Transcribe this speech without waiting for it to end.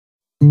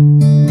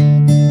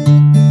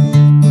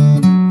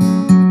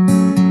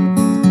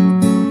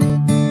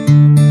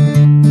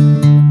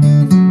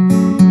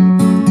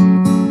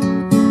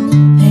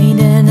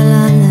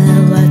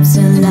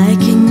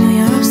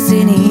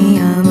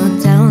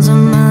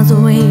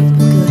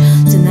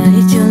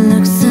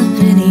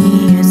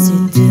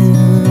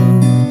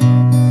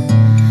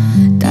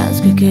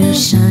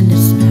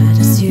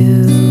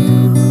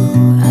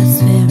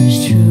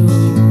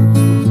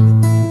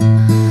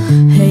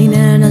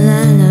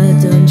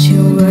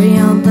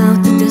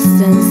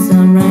silence,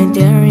 I'm right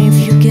there.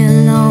 If you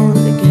can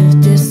only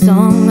give this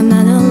song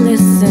another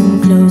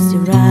listen, close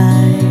your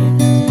eyes.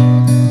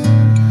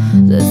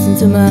 Listen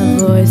to my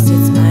voice,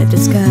 it's my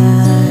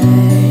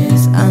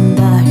disguise. I'm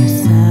by your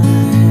side.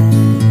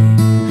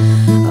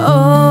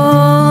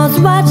 Oh, it's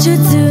what you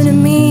do to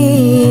me.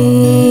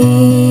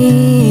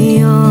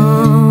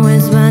 Oh,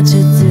 it's what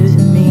you do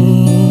to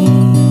me.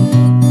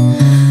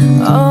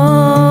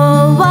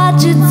 Oh,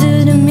 what you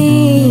do to me.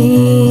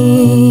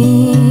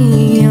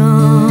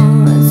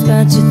 Oh, it's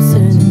what you do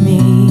to me.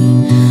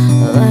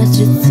 What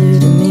you do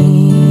to me.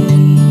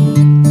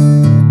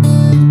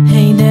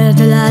 Hey there,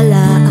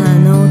 Delilah, I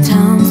know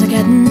times are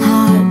getting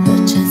hard,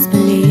 but just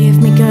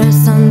believe me, girl,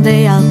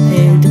 someday I'll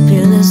pay the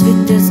bills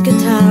with this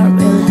guitar.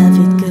 We'll have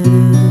it good.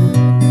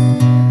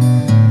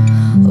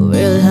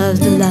 We'll have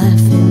the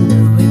life in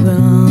the we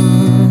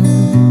want.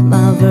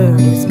 My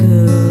word is good.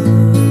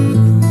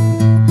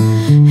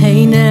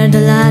 Hey there,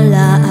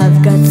 Delilah, I've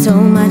got so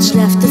much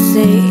left to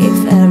say.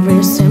 If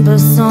every simple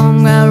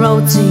song I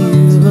wrote to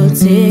you will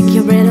take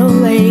your breath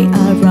away,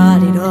 I'll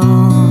write it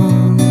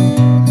on.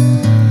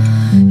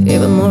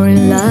 Even more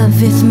in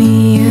love with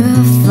me, you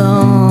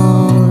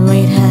fall,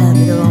 we'd have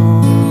it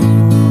all.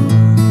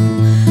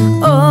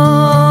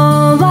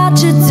 Oh,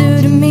 what you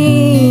do to me.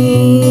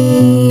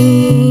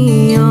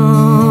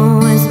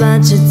 Oh, it's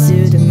what you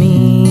do to me.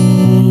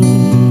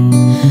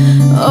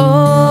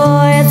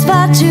 Oh, it's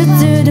what you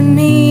do to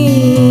me.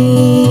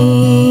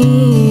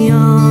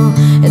 Oh,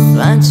 it's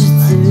what you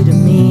do to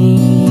me.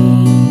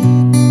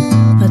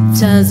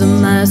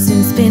 1,000 miles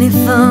since been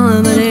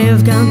fun, but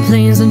they've got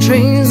planes and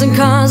trains and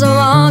cars. I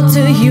walk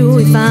to you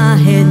if I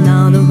head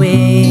another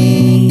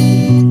way.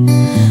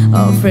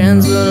 Our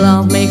friends will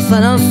all make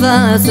fun of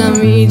us, and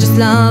we just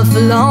laugh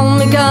along,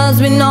 because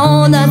we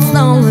know that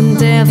no one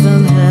ever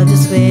felt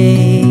this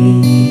way.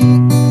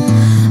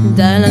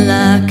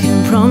 Delilah, I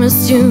can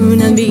promise you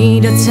that be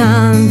the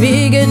time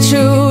we get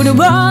through, the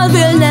world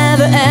will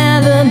never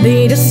ever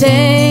be the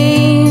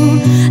same,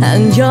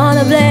 and you're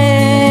to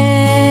blame.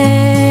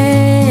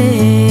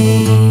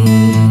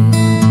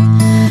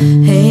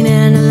 Hey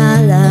there,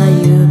 Delilah,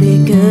 you be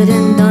good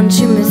and don't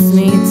you miss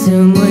me. 2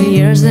 more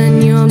years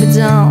and you'll be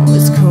done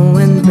with school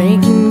and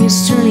breaking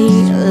history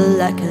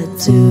like I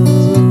do.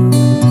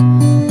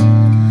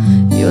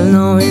 You'll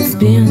know it's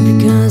been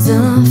because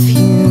of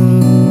you.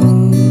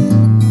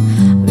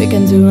 We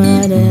can do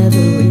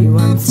whatever we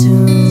want to.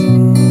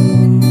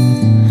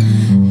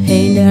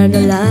 Hey there,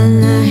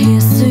 Delilah,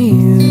 here's to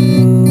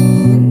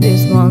you.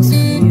 This one's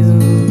for you.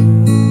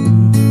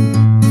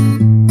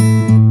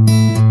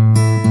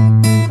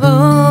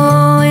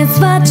 Oh, it's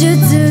what you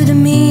do to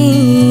me.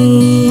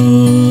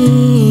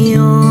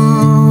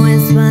 Oh,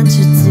 it's what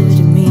you do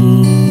to me.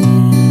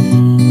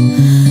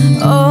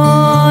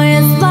 Oh,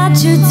 it's what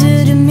you do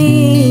to me.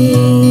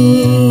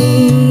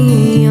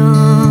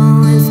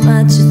 Oh, it's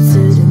what you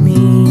do to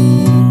me.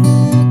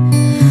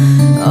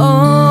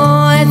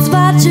 Oh, it's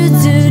what you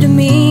do